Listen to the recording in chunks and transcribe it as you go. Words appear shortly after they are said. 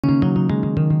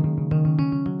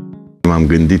M-am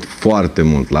gândit foarte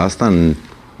mult la asta,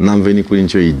 n-am venit cu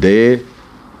nicio idee,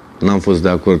 n-am fost de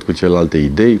acord cu celelalte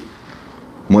idei,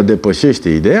 mă depășește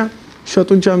ideea și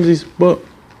atunci am zis, bă,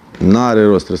 n-are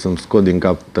rost, trebuie să-mi scot din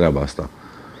cap treaba asta.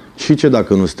 Și ce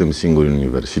dacă nu suntem singuri în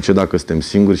univers? Și ce dacă suntem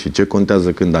singuri și ce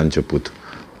contează când a început?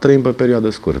 Trăim pe perioadă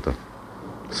scurtă.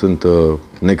 Sunt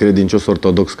necredincios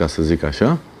ortodox, ca să zic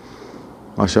așa,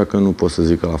 așa că nu pot să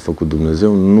zic că l-a făcut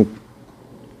Dumnezeu. Nu.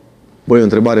 Băi, e o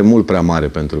întrebare mult prea mare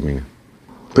pentru mine.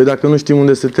 Păi dacă nu știm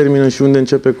unde se termină și unde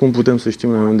începe, cum putem să știm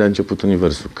unde a început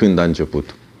universul? Când a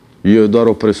început? E doar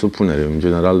o presupunere. În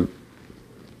general,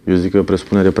 eu zic că e o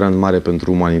presupunere prea mare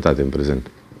pentru umanitate în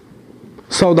prezent.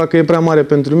 Sau dacă e prea mare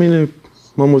pentru mine,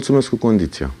 mă mulțumesc cu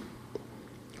condiția.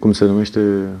 Cum se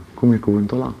numește? Cum e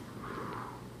cuvântul ăla?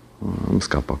 Îmi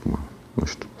scap acum. Nu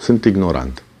știu. Sunt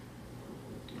ignorant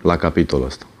la capitolul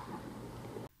ăsta.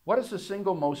 What is the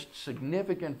single most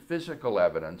significant physical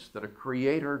evidence that a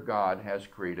creator God has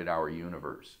created our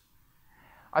universe?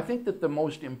 I think that the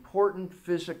most important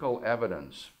physical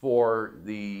evidence for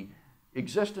the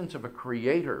existence of a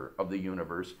creator of the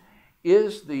universe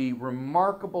is the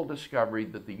remarkable discovery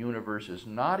that the universe is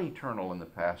not eternal in the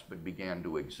past but began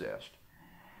to exist.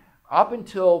 Up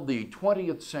until the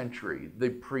 20th century, the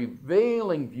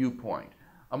prevailing viewpoint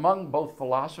among both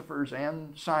philosophers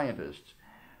and scientists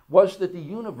was that the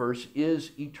universe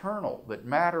is eternal, that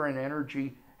matter and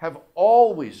energy have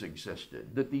always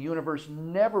existed, that the universe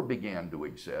never began to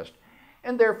exist,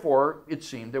 and therefore it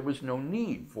seemed there was no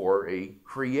need for a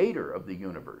creator of the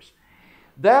universe.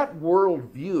 That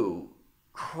worldview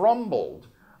crumbled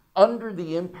under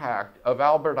the impact of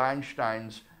Albert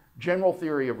Einstein's general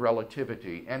theory of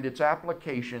relativity and its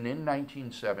application in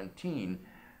 1917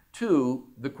 to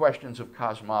the questions of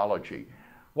cosmology.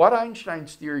 What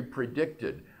Einstein's theory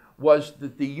predicted was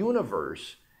that the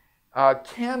universe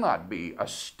cannot be a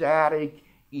static,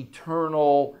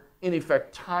 eternal, in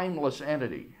effect, timeless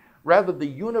entity. Rather, the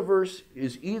universe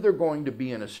is either going to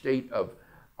be in a state of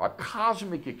a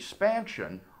cosmic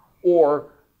expansion or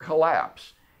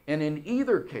collapse. And in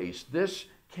either case, this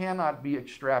cannot be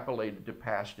extrapolated to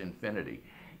past infinity.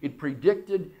 It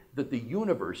predicted that the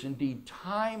universe, indeed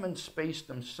time and space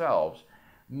themselves,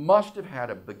 must have had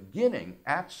a beginning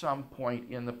at some point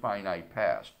in the finite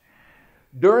past.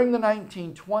 During the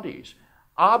 1920s,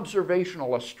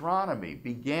 observational astronomy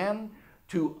began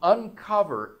to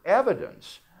uncover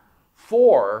evidence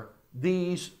for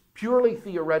these purely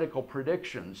theoretical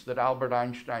predictions that Albert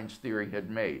Einstein's theory had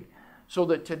made. So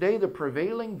that today the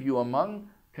prevailing view among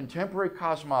contemporary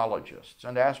cosmologists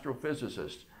and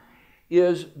astrophysicists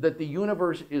is that the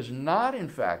universe is not in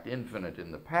fact infinite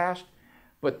in the past,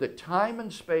 but that time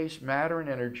and space, matter and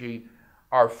energy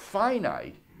are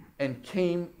finite and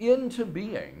came into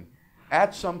being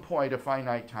at some point a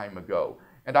finite time ago.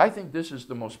 And I think this is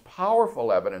the most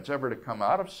powerful evidence ever to come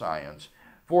out of science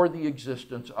for the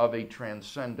existence of a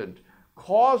transcendent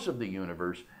cause of the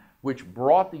universe which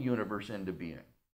brought the universe into being.